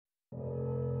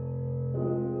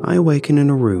I awaken in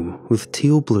a room with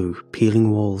teal blue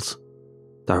peeling walls.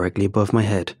 Directly above my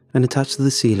head and attached to the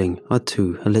ceiling are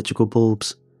 2 electrical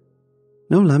bulbs.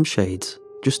 No lampshades,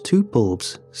 just 2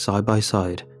 bulbs side by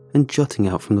side and jutting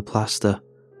out from the plaster.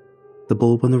 The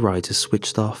bulb on the right is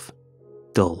switched off,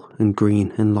 dull and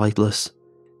green and lightless.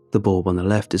 The bulb on the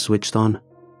left is switched on,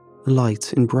 a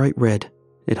light in bright red.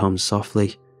 It hums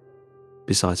softly.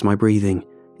 Besides my breathing,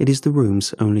 it is the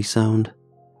room's only sound.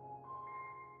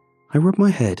 I rub my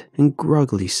head and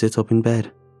groggily sit up in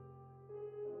bed.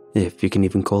 If you can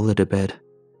even call it a bed.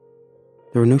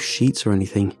 There are no sheets or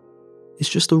anything. It's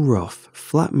just a rough,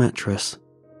 flat mattress.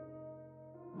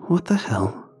 What the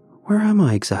hell? Where am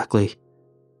I exactly?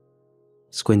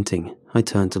 Squinting, I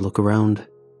turn to look around.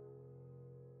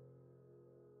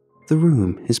 The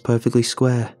room is perfectly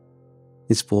square.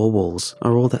 Its 4 walls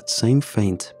are all that same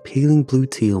faint, peeling blue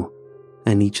teal,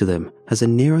 and each of them has a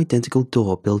near identical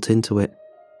door built into it.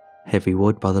 Heavy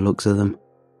wood by the looks of them.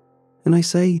 And I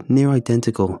say near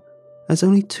identical, as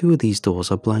only 2 of these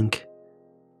doors are blank.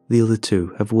 The other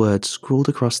 2 have words scrawled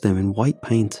across them in white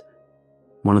paint.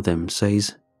 One of them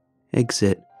says,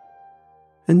 exit,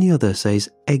 and the other says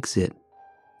exit.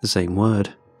 The same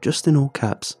word, just in all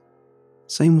caps.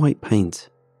 Same white paint.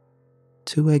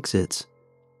 2 exits.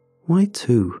 Why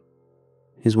 2?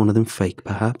 Is one of them fake,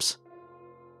 perhaps?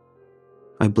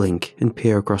 I blink and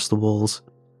peer across the walls.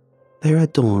 They are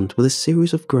adorned with a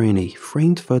series of grainy,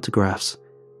 framed photographs.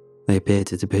 They appear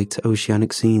to depict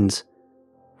oceanic scenes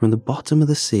from the bottom of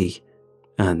the sea,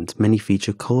 and many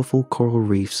feature colourful coral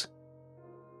reefs.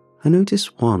 I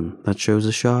notice one that shows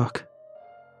a shark.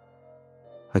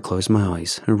 I close my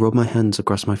eyes and rub my hands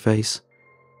across my face.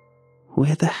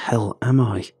 Where the hell am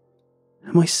I?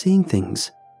 Am I seeing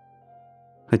things?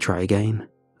 I try again.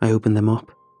 I open them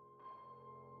up.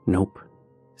 Nope.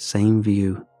 Same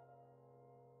view.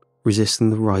 Resisting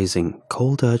the rising,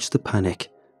 cold urge to panic,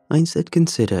 I instead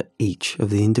consider each of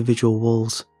the individual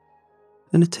walls.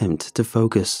 An attempt to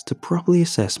focus to properly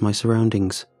assess my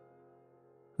surroundings.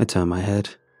 I turn my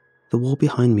head. The wall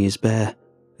behind me is bare,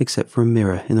 except for a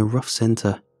mirror in the rough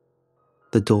centre.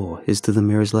 The door is to the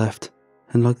mirror's left,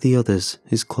 and like the others,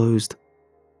 is closed.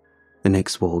 The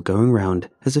next wall going round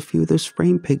has a few of those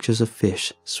framed pictures of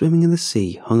fish swimming in the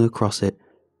sea hung across it,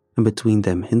 and between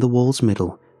them in the wall's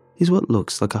middle is what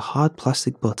looks like a hard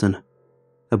plastic button.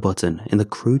 A button in the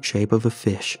crude shape of a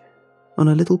fish, on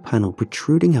a little panel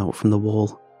protruding out from the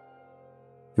wall.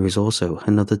 There is also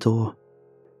another door.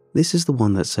 This is the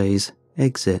one that says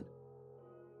exit.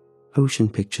 Ocean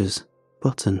pictures,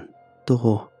 button,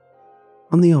 door.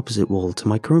 On the opposite wall to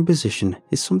my current position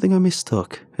is something I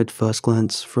mistook at first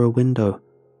glance for a window.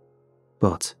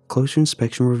 But closer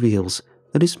inspection reveals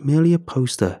that it's merely a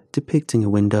poster depicting a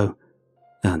window,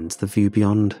 and the view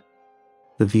beyond.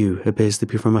 The view appears to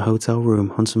be from a hotel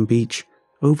room on some beach,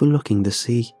 overlooking the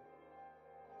sea.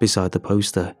 Beside the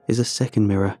poster is a second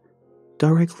mirror,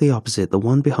 directly opposite the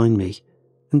one behind me,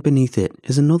 and beneath it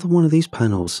is another one of these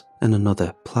panels and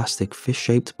another plastic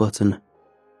fish-shaped button,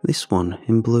 this one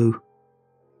in blue.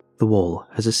 The wall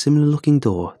has a similar looking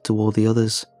door to all the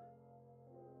others.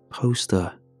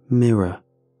 Poster, mirror,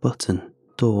 button,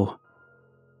 door.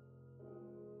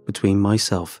 Between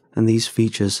myself and these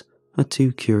features are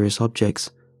 2 curious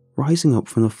objects rising up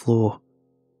from the floor.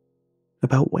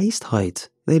 About waist height,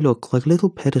 they look like little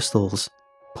pedestals,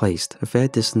 placed a fair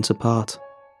distance apart.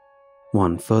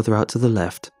 One further out to the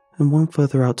left and one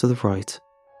further out to the right.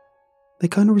 They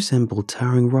kind of resemble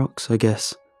towering rocks, I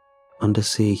guess.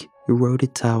 Undersea,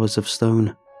 eroded towers of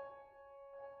stone.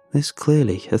 There's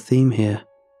clearly a theme here.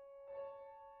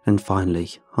 And finally,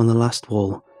 on the last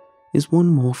wall, is one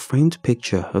more framed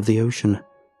picture of the ocean.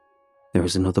 There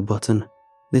is another button,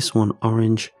 this one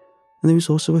orange, and there is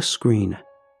also a screen.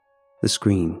 The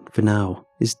screen, for now,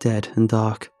 is dead and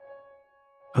dark.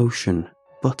 Ocean,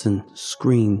 button,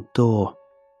 screen, door.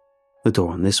 The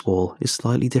door on this wall is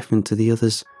slightly different to the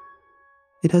others.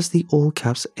 It has the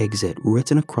all-caps exit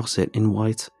written across it in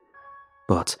white.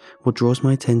 But what draws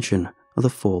my attention are the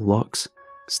 4 locks,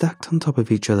 stacked on top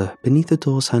of each other beneath the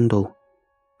door's handle.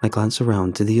 I glance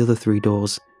around to the other 3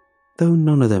 doors, though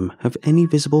none of them have any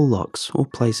visible locks or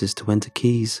places to enter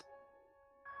keys.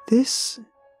 This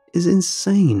is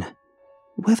insane.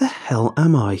 Where the hell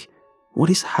am I? What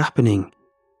is happening?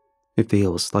 It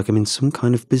feels like I'm in some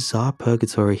kind of bizarre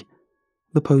purgatory.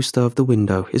 The poster of the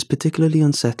window is particularly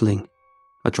unsettling.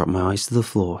 I drop my eyes to the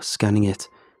floor, scanning it,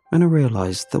 and I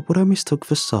realize that what I mistook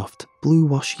for soft,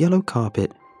 blue-wash yellow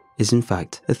carpet is in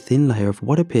fact a thin layer of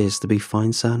what appears to be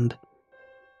fine sand.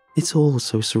 It's all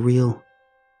so surreal.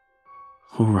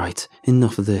 Alright,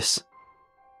 enough of this.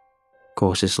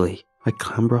 Cautiously, I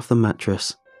clamber off the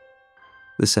mattress.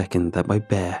 The second that my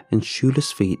bare and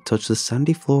shoeless feet touch the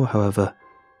sandy floor, however,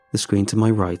 the screen to my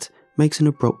right makes an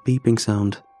abrupt beeping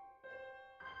sound.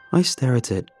 I stare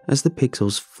at it as the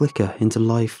pixels flicker into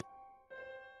life.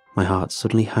 My heart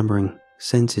suddenly hammering,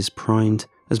 senses primed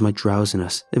as my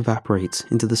drowsiness evaporates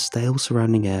into the stale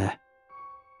surrounding air.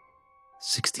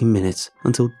 60 minutes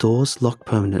until doors lock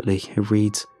permanently, it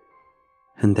reads.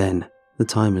 And then the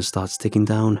timer starts ticking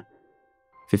down.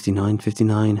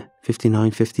 59:59,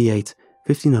 59:58,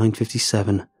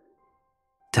 59:57.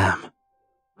 Damn.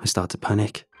 I start to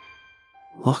panic.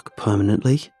 Lock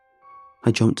permanently?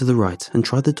 I jump to the right and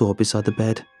try the door beside the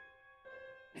bed.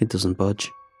 It doesn't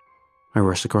budge. I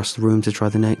rush across the room to try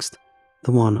the next,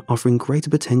 the one offering greater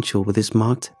potential with its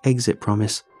marked exit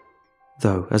promise.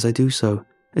 Though, as I do so,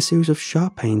 a series of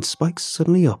sharp pains spikes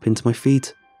suddenly up into my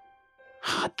feet.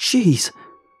 Ah, jeez!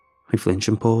 I flinch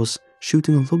and pause,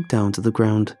 shooting a look down to the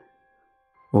ground.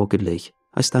 Awkwardly,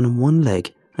 I stand on one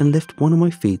leg and lift one of my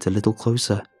feet a little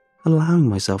closer, allowing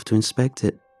myself to inspect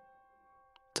it.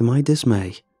 To my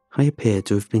dismay, I appear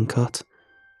to have been cut,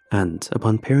 and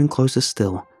upon peering closer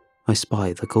still, I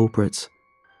spy the culprit.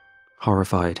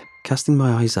 Horrified, casting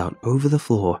my eyes out over the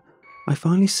floor, I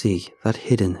finally see that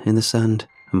hidden in the sand,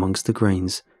 amongst the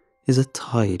grains, is a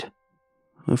tide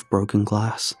of broken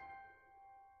glass.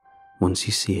 Once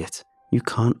you see it, you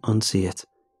can't unsee it.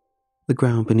 The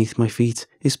ground beneath my feet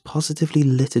is positively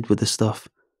littered with the stuff.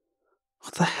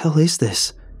 What the hell is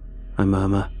this? I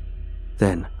murmur.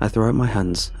 Then I throw out my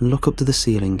hands and look up to the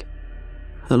ceiling.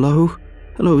 Hello?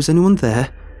 Hello, is anyone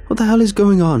there? What the hell is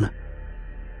going on?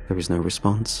 There is no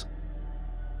response.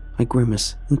 I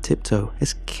grimace and tiptoe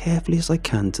as carefully as I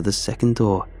can to the second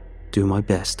door, do my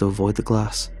best to avoid the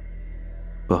glass.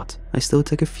 But I still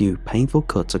take a few painful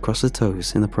cuts across the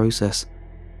toes in the process.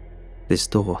 This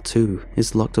door, too,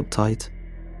 is locked up tight.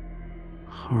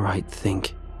 Alright,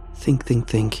 think.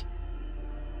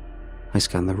 I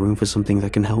scan the room for something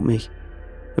that can help me.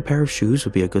 A pair of shoes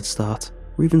would be a good start,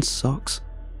 or even socks.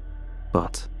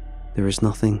 But there is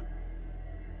nothing.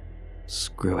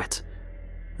 Screw it.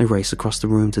 I race across the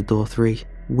room to door 3,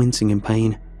 wincing in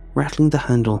pain, rattling the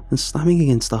handle and slamming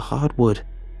against the hard wood.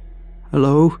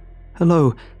 Hello?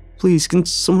 Hello? Please, can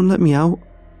someone let me out?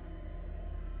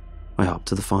 I hop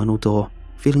to the final door,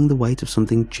 feeling the weight of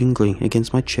something jingling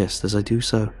against my chest as I do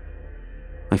so.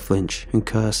 I flinch and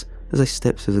curse as I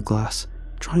step through the glass,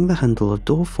 trying the handle of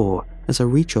door 4 as I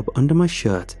reach up under my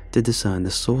shirt to discern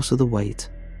the source of the weight.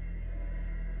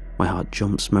 My heart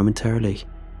jumps momentarily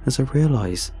as I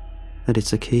realize that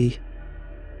it's a key.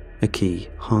 A key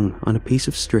hung on a piece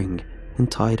of string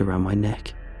and tied around my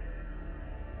neck.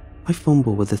 I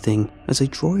fumble with the thing as I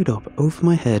draw it up over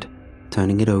my head,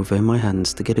 turning it over in my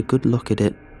hands to get a good look at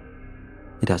it.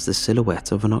 It has the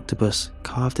silhouette of an octopus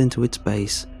carved into its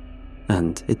base,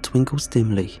 and it twinkles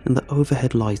dimly in the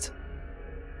overhead light.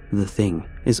 The thing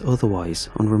is otherwise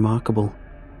unremarkable.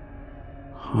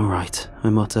 Alright, I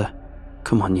mutter.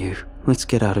 Come on you, let's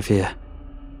get out of here.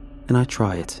 And I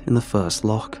try it in the first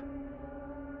lock.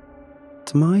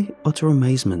 To my utter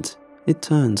amazement, it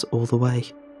turns all the way,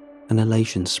 and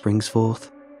elation springs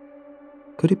forth.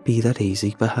 Could it be that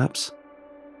easy, perhaps?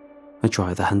 I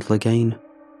try the handle again,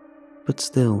 but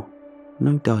still,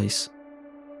 no dice.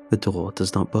 The door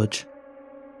does not budge.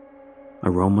 I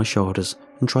roll my shoulders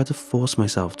and try to force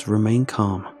myself to remain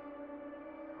calm.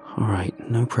 Alright,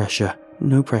 no pressure.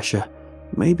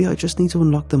 Maybe I just need to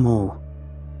unlock them all.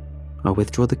 I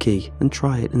withdraw the key and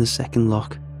try it in the second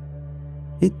lock.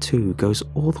 It too goes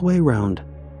all the way around,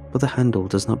 but the handle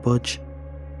does not budge.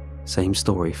 Same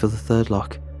story for the third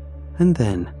lock, and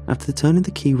then, after turning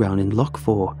the key round in lock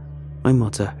 4, I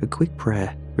mutter a quick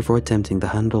prayer before attempting the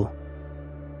handle.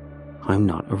 I'm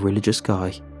not a religious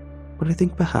guy, but I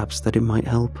think perhaps that it might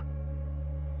help.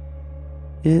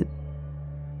 It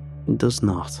does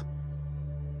not.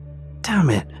 Damn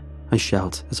it! I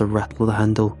shout as I rattle the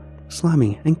handle,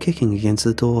 slamming and kicking against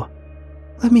the door.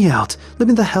 Let me out! Let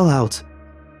me the hell out!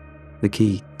 The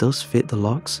key does fit the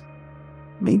locks.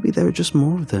 Maybe there are just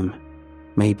more of them.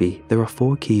 Maybe there are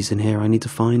 4 keys in here I need to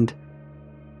find.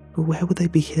 But where would they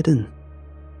be hidden?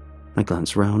 I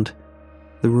glance round.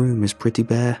 The room is pretty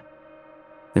bare.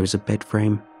 There is a bed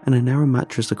frame and a narrow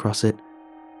mattress across it,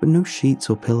 but no sheets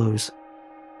or pillows.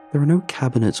 There are no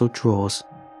cabinets or drawers,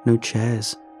 no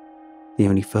chairs. The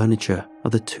only furniture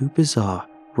are the 2 bizarre,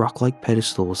 rock-like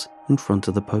pedestals in front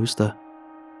of the poster.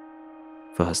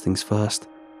 First things first,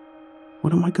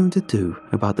 what am I going to do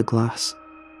about the glass?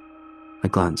 I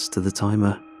glance to the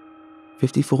timer.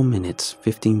 54 minutes,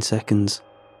 15 seconds.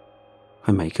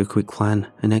 I make a quick plan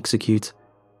and execute.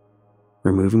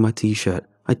 Removing my t-shirt,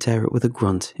 I tear it with a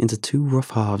grunt into 2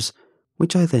 rough halves,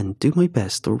 which I then do my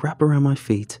best to wrap around my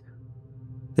feet.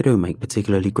 They don't make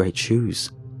particularly great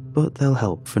shoes, but they'll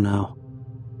help for now.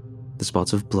 The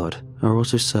spots of blood are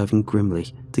also serving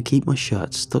grimly to keep my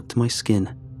shirt stuck to my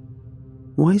skin.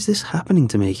 Why is this happening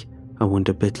to me? I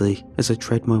wonder bitterly as I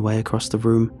tread my way across the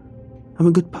room. I'm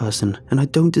a good person and I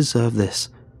don't deserve this.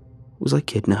 Was I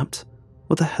kidnapped?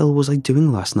 What the hell was I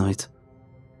doing last night?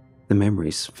 The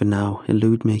memories, for now,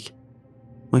 elude me.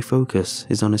 My focus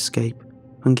is on escape,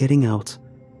 on getting out.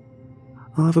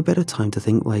 I'll have a better time to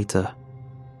think later.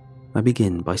 I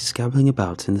begin by scabbling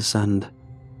about in the sand,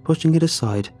 pushing it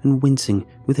aside and wincing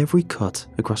with every cut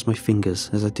across my fingers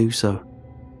as I do so.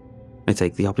 I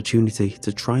take the opportunity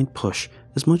to try and push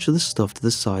as much of the stuff to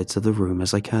the sides of the room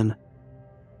as I can.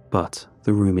 But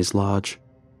the room is large,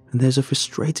 and there's a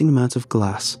frustrating amount of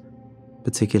glass,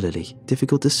 particularly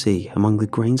difficult to see among the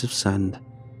grains of sand.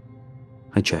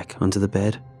 I check under the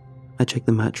bed. I check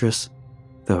the mattress,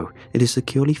 though it is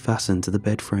securely fastened to the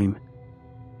bed frame.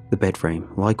 The bed frame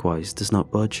likewise does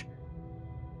not budge.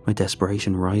 My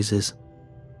desperation rises.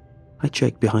 I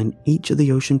check behind each of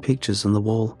the ocean pictures on the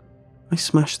wall. I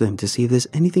smash them to see if there's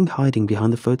anything hiding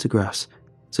behind the photographs,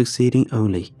 succeeding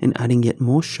only in adding yet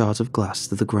more shards of glass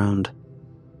to the ground.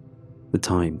 The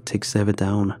time ticks ever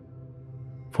down.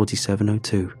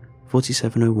 47:02,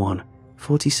 47:01,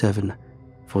 47,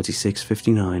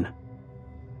 46:59.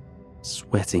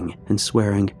 Sweating and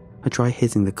swearing, I try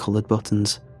hitting the coloured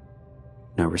buttons.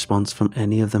 No response from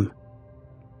any of them.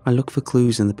 I look for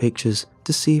clues in the pictures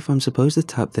to see if I'm supposed to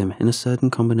tap them in a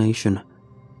certain combination.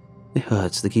 It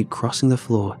hurts to keep crossing the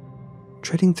floor,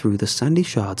 treading through the sandy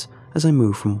shards as I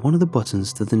move from one of the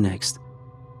buttons to the next.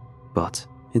 But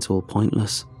it's all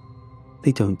pointless.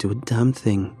 They don't do a damn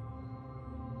thing.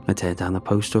 I tear down the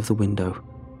poster of the window.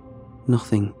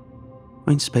 Nothing.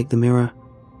 I inspect the mirror.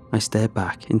 I stare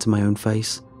back into my own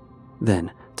face,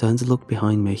 then turn to look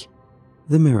behind me.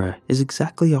 The mirror is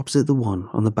exactly opposite the one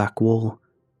on the back wall.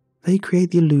 They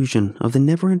create the illusion of the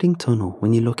never-ending tunnel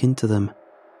when you look into them.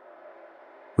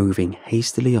 Moving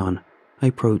hastily on, I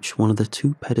approach one of the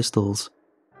two pedestals.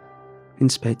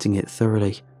 Inspecting it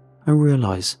thoroughly, I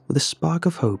realize with a spark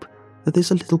of hope that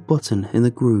there's a little button in the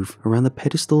groove around the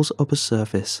pedestal's upper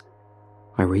surface.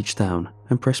 I reach down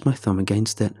and press my thumb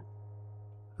against it.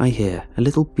 I hear a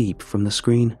little beep from the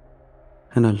screen,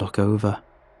 and I look over.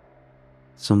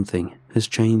 Something has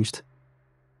changed.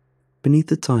 Beneath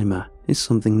the timer is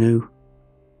something new.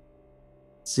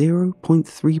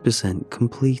 0.3%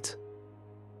 complete.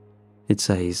 It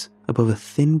says above a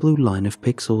thin blue line of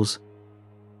pixels.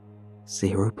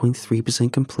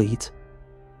 0.3% complete.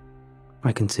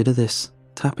 I consider this,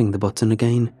 tapping the button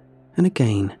again, and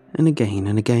again, and again,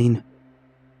 and again,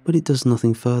 but it does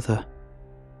nothing further.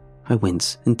 I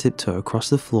wince and tiptoe across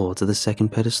the floor to the second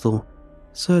pedestal,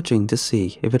 searching to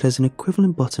see if it has an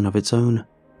equivalent button of its own.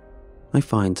 I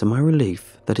find to my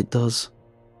relief that it does.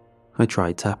 I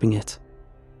try tapping it,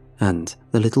 and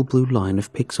the little blue line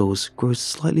of pixels grows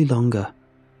slightly longer.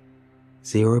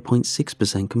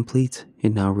 0.6% complete,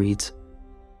 it now reads.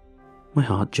 My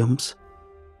heart jumps.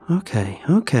 Okay,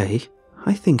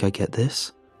 I think I get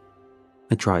this.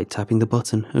 I tried tapping the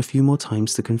button a few more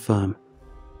times to confirm,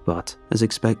 but as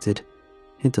expected,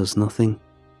 it does nothing.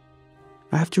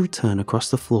 I have to return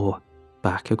across the floor,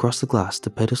 back across the glass to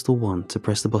pedestal 1 to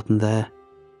press the button there.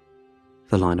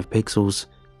 The line of pixels,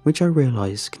 which I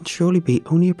realize can surely be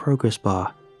only a progress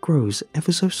bar, grows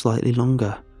ever so slightly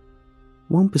longer.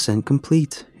 1%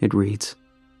 complete, it reads.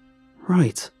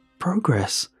 Right,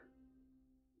 progress.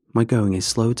 My going is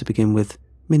slow to begin with,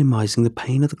 minimizing the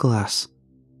pain of the glass.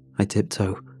 I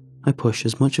tiptoe. I push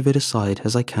as much of it aside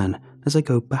as I can as I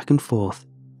go back and forth,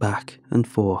 back and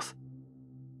forth.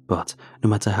 But no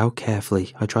matter how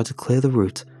carefully I try to clear the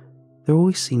route, there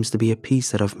always seems to be a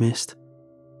piece that I've missed.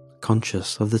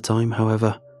 Conscious of the time,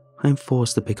 however, I am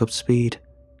forced to pick up speed.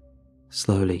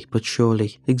 Slowly but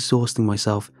surely exhausting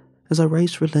myself as I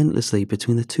race relentlessly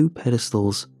between the two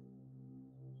pedestals.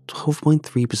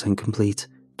 12.3% complete,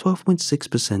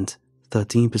 12.6%,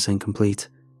 13% complete.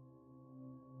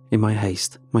 In my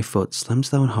haste, my foot slams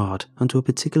down hard onto a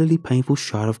particularly painful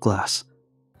shard of glass.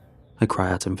 I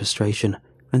cry out in frustration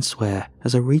and swear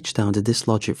as I reach down to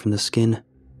dislodge it from the skin.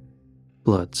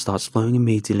 Blood starts flowing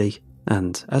immediately,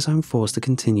 and as I'm forced to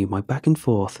continue my back and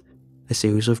forth, a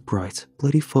series of bright,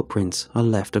 bloody footprints are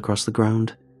left across the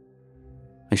ground.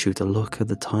 I shoot a look at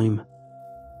the time.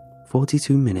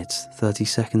 42 minutes, 30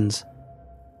 seconds.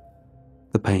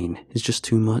 The pain is just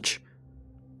too much.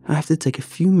 I have to take a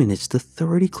few minutes to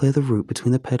thoroughly clear the route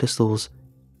between the pedestals.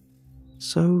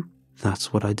 So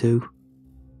that's what I do.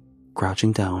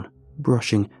 Crouching down,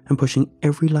 brushing and pushing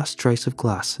every last trace of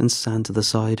glass and sand to the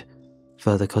side,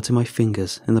 further cutting my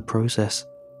fingers in the process.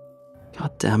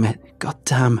 God damn it, god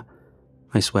damn,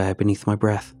 I swear beneath my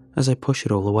breath as I push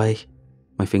it all away,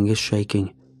 my fingers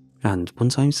shaking, and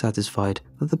once I am satisfied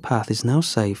that the path is now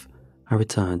safe, I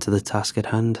return to the task at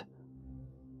hand.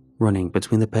 Running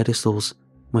between the pedestals,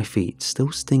 my feet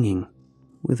still stinging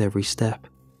with every step.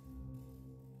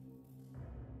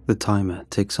 The timer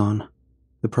ticks on.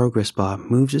 The progress bar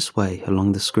moves its way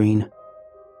along the screen.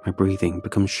 My breathing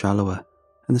becomes shallower,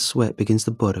 and the sweat begins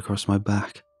to bud across my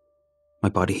back. My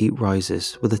body heat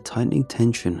rises with a tightening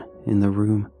tension in the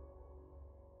room.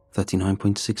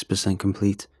 39.6%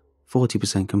 complete,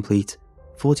 40% complete,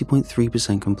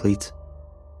 40.3% complete.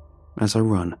 As I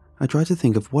run, I try to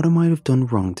think of what I might have done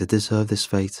wrong to deserve this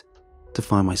fate, to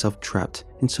find myself trapped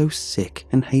in so sick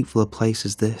and hateful a place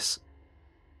as this.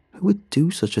 Who would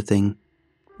do such a thing?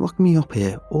 Lock me up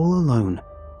here all alone,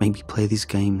 make me play these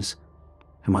games.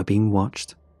 Am I being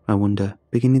watched? I wonder,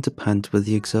 beginning to pant with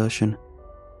the exertion.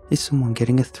 Is someone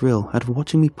getting a thrill out of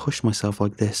watching me push myself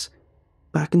like this,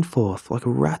 back and forth like a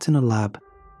rat in a lab?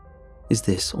 Is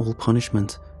this all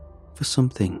punishment? For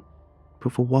something,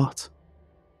 but for what?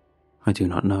 I do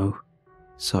not know.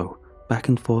 So, back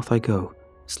and forth I go,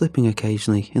 slipping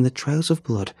occasionally in the trails of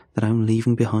blood that I am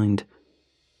leaving behind.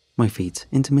 My feet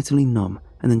intermittently numb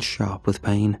and then sharp with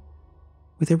pain.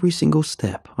 With every single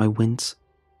step I wince,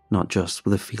 not just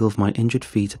with the feel of my injured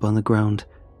feet upon the ground,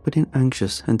 but in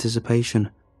anxious anticipation,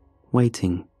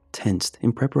 waiting, tensed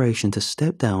in preparation to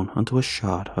step down onto a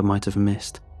shard I might have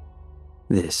missed.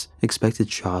 This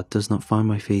expected shard does not find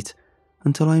my feet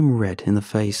until I am red in the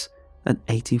face at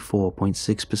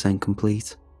 84.6%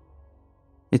 complete.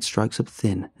 It strikes up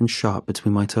thin and sharp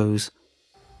between my toes.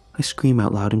 I scream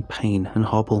out loud in pain and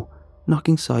hobble,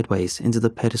 knocking sideways into the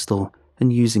pedestal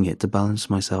and using it to balance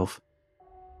myself.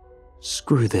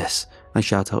 Screw this, I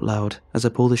shout out loud as I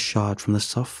pull the shard from the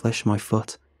soft flesh of my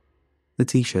foot. The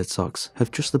t-shirt socks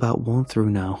have just about worn through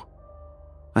now.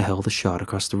 I hurl the shard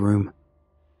across the room.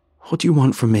 What do you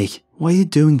want from me? Why are you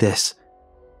doing this?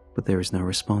 But there is no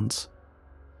response.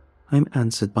 I am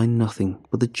answered by nothing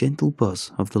but the gentle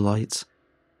buzz of the lights.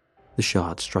 The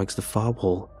shard strikes the far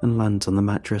wall and lands on the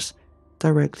mattress,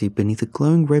 directly beneath a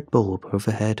glowing red bulb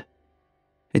overhead.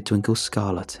 It twinkles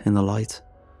scarlet in the light.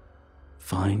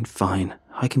 Fine, fine,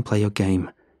 I can play your game,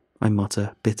 I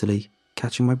mutter bitterly,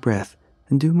 catching my breath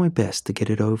and doing my best to get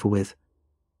it over with.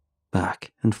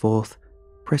 Back and forth,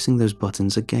 pressing those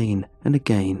buttons again and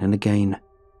again and again.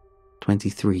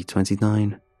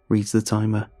 23:29 reads the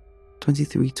timer.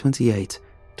 23:28,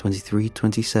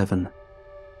 23:27.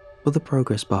 But the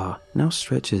progress bar now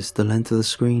stretches the length of the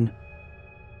screen.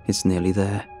 It's nearly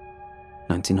there.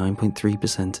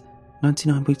 99.3%,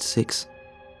 99.6,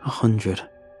 100.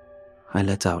 I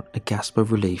let out a gasp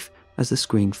of relief as the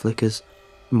screen flickers,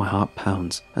 and my heart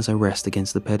pounds as I rest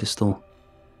against the pedestal.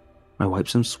 I wipe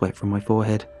some sweat from my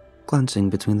forehead, glancing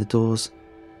between the doors.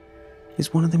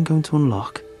 Is one of them going to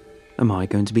unlock? Am I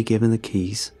going to be given the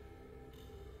keys?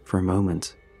 For a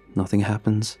moment, nothing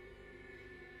happens.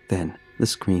 Then the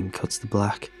screen cuts to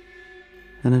black,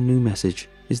 and a new message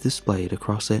is displayed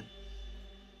across it.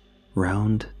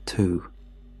 Round 2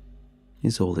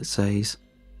 is all it says,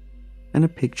 and a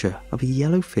picture of a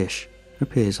yellow fish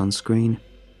appears on screen.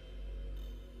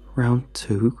 Round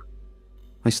 2?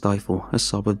 I stifle a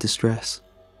sob of distress.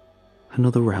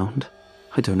 Another round?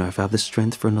 I don't know if I have the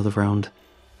strength for another round.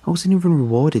 I wasn't even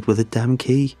rewarded with a damn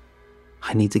key.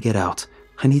 I need to get out.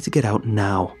 I need to get out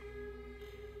now.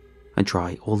 I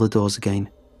try all the doors again,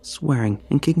 swearing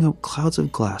and kicking up clouds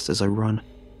of glass as I run.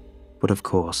 But of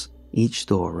course, each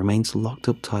door remains locked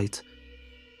up tight.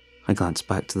 I glance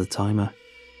back to the timer.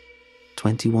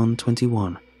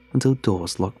 21:21 until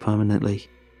doors lock permanently.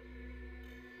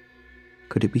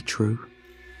 Could it be true?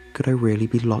 Could I really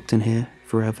be locked in here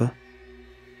forever?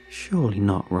 Surely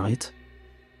not, right?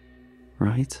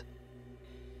 Right?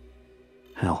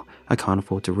 Hell, I can't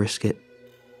afford to risk it.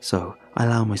 So I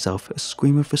allow myself a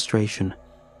scream of frustration.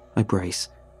 I brace,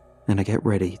 and I get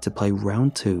ready to play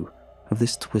round 2 of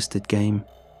this twisted game.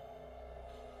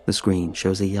 The screen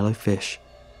shows a yellow fish,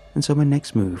 and so my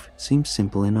next move seems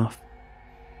simple enough.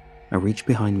 I reach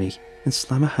behind me and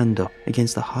slam a hand up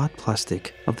against the hard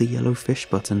plastic of the yellow fish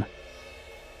button.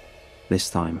 This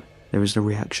time, there is a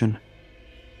reaction.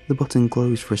 The button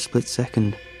glows for a split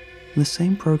second, and the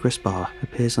same progress bar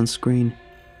appears on screen.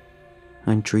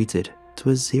 I'm treated to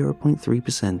a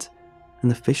 0.3%,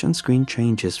 and the fish on screen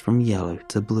changes from yellow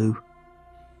to blue.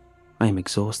 I am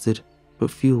exhausted,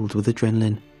 but fueled with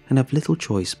adrenaline, and have little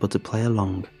choice but to play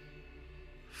along.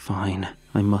 Fine,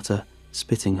 I mutter,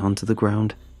 spitting onto the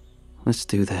ground. Let's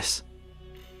do this.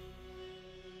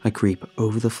 I creep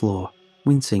over the floor,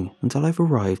 wincing until I've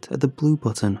arrived at the blue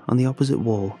button on the opposite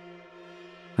wall.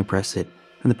 I press it,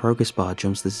 and the progress bar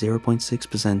jumps to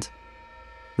 0.6%.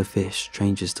 The fish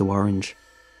changes to orange.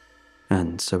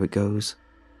 And so it goes.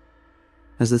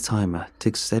 As the timer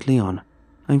ticks steadily on,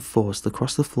 I'm forced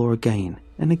across the floor again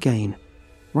and again,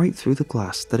 right through the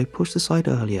glass that I pushed aside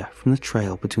earlier from the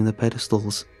trail between the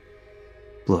pedestals.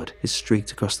 Blood is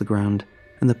streaked across the ground,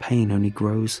 and the pain only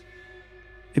grows.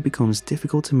 It becomes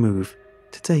difficult to move.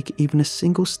 To take even a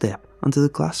single step onto the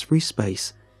glass-free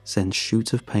space sends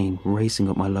shoots of pain racing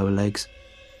up my lower legs.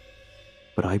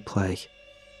 But I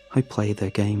play their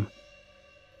game.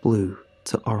 Blue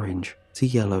to orange, to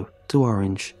yellow, to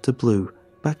orange, to blue,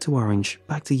 back to orange,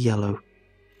 back to yellow.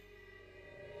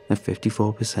 At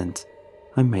 54%,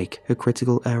 I make a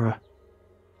critical error.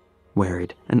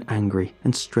 Worried and angry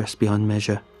and stressed beyond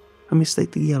measure, I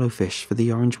mistake the yellow fish for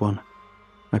the orange one.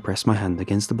 I press my hand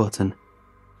against the button,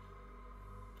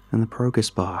 and the progress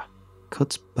bar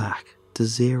cuts back to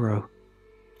 0.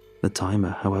 The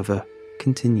timer, however,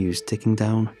 continues ticking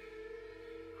down.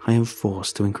 I am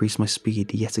forced to increase my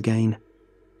speed yet again.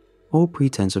 All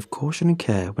pretense of caution and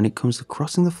care when it comes to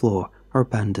crossing the floor are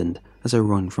abandoned as I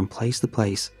run from place to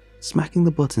place, smacking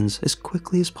the buttons as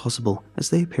quickly as possible as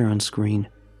they appear on screen.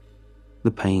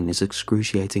 The pain is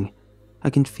excruciating. I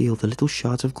can feel the little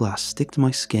shards of glass stick to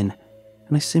my skin,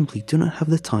 and I simply do not have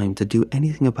the time to do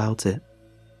anything about it.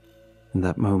 In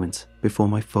that moment, before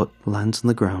my foot lands on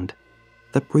the ground,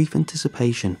 that brief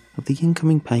anticipation of the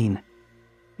incoming pain,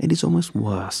 it is almost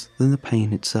worse than the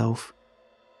pain itself.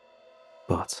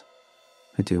 But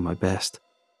I do my best.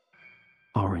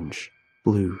 Orange,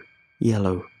 blue,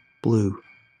 yellow, blue,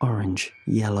 orange,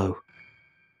 yellow.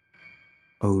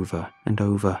 Over and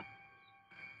over.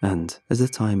 And as the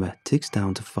timer ticks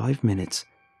down to 5 minutes,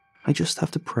 I just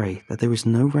have to pray that there is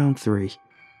no round 3.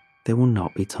 There will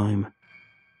not be time.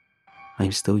 I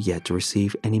am still yet to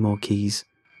receive any more keys.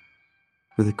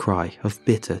 With a cry of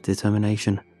bitter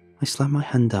determination, I slam my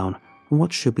hand down on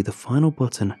what should be the final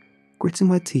button, gritting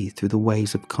my teeth through the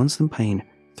waves of constant pain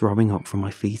throbbing up from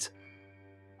my feet.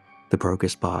 The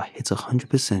progress bar hits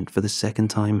 100% for the second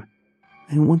time,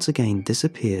 and once again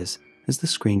disappears as the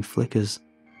screen flickers.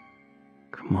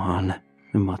 Come on,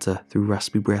 I mutter through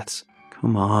raspy breaths.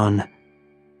 Come on.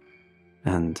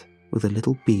 And with a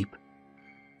little beep,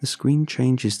 the screen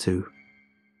changes to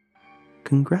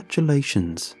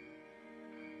congratulations.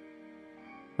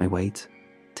 I wait,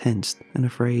 tensed and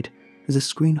afraid, as the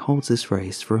screen holds this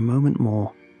phrase for a moment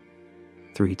more.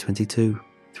 322,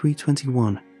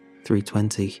 321,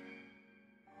 320.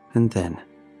 And then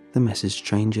the message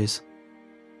changes.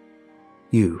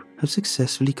 You have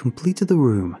successfully completed the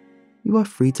room. You are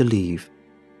free to leave.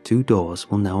 2 doors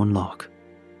will now unlock.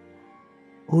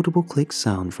 Audible clicks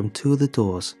sound from 2 of the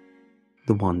doors,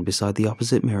 the one beside the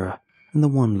opposite mirror and the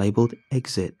one labelled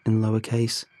exit in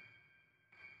lowercase.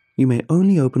 You may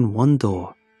only open one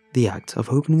door. The act of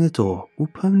opening the door will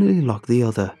permanently lock the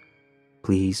other.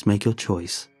 Please make your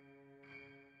choice.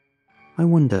 I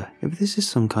wonder if this is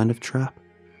some kind of trap.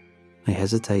 I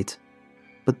hesitate,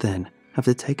 but then,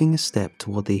 after taking a step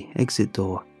toward the exit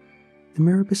door, the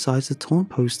mirror beside the torn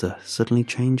poster suddenly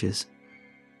changes.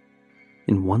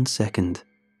 In 1 second,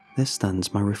 there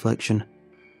stands my reflection,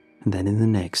 and then in the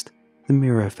next, the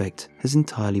mirror effect has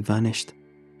entirely vanished.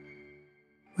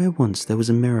 Where once there was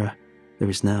a mirror, there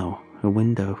is now a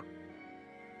window.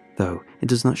 Though it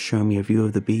does not show me a view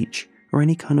of the beach or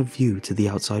any kind of view to the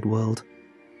outside world.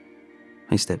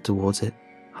 I step towards it,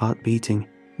 heart beating,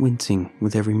 wincing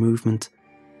with every movement,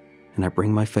 and I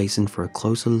bring my face in for a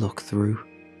closer look through.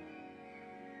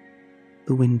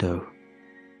 The window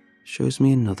shows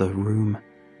me another room.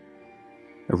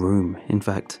 A room, in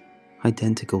fact,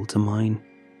 identical to mine.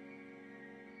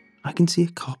 I can see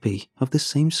a copy of the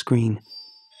same screen.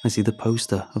 I see the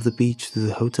poster of the beach through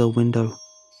the hotel window.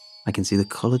 I can see the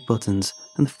coloured buttons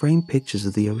and the framed pictures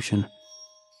of the ocean.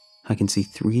 I can see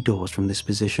 3 doors from this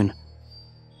position,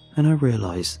 and I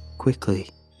realise quickly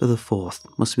that the 4th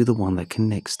must be the one that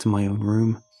connects to my own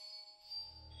room.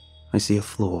 I see a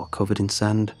floor covered in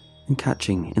sand, and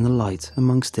catching in the light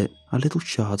amongst it are little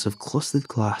shards of clustered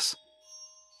glass.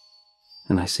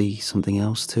 And I see something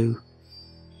else too.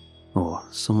 Or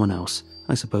someone else,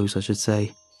 I suppose I should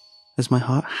say, as my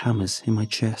heart hammers in my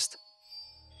chest.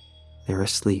 They're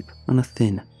asleep on a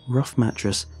thin, rough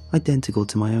mattress identical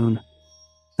to my own.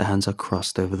 Their hands are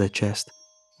crossed over their chest,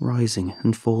 rising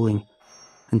and falling,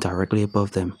 and directly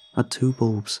above them are 2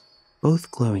 bulbs,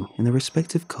 both glowing in their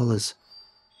respective colours,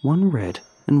 one red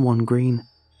and one green.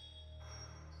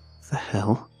 The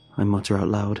hell? I mutter out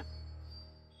loud.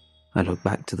 I look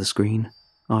back to the screen,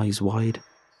 eyes wide.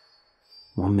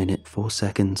 1 minute, 4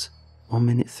 seconds. 1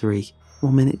 minute 3,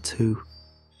 1 minute 2.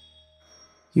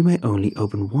 You may only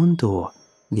open one door.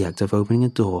 The act of opening a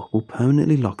door will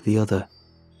permanently lock the other.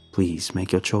 Please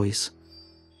make your choice.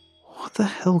 What the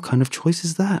hell kind of choice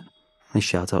is that? I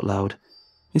shout out loud.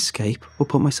 Escape or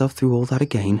put myself through all that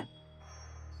again?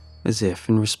 As if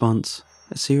in response,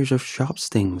 a series of sharp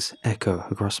stings echo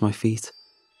across my feet.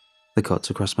 The cuts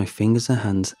across my fingers and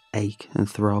hands ache and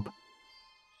throb.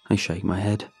 I shake my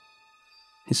head.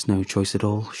 It's no choice at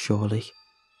all, surely.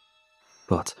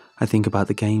 But I think about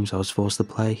the games I was forced to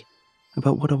play,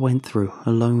 about what I went through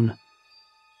alone.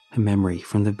 A memory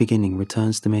from the beginning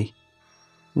returns to me.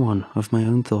 One of my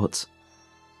own thoughts.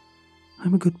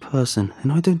 I'm a good person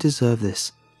and I don't deserve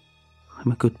this.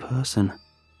 I'm a good person.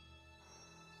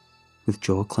 With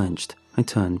jaw clenched, I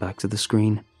turn back to the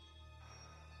screen.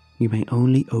 You may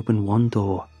only open one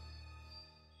door.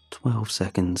 12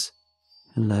 seconds.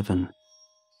 11.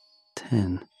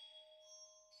 10.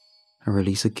 I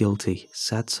release a guilty,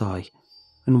 sad sigh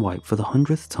and wipe for the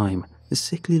 100th time the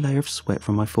sickly layer of sweat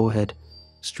from my forehead,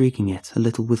 streaking it a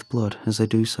little with blood as I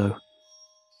do so.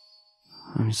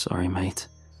 I'm sorry, mate,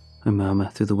 I murmur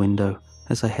through the window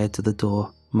as I head to the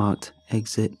door marked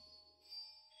exit.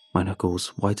 My knuckles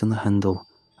white on the handle,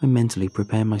 I mentally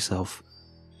prepare myself.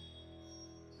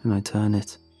 And I turn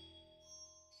it.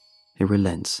 It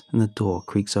relents and the door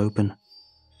creaks open.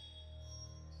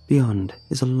 Beyond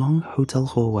is a long hotel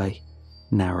hallway,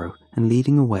 narrow and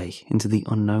leading away into the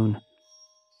unknown.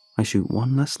 I shoot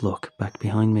one last look back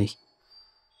behind me.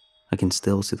 I can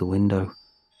still see the window.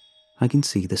 I can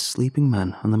see the sleeping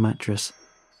man on the mattress,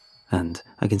 and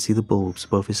I can see the bulbs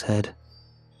above his head.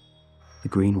 The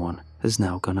green one has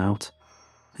now gone out,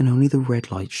 and only the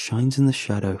red light shines in the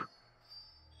shadow.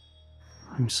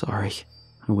 I'm sorry,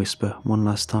 I whisper one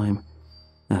last time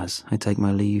as I take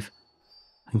my leave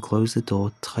and close the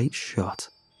door tight shut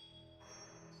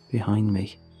behind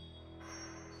me.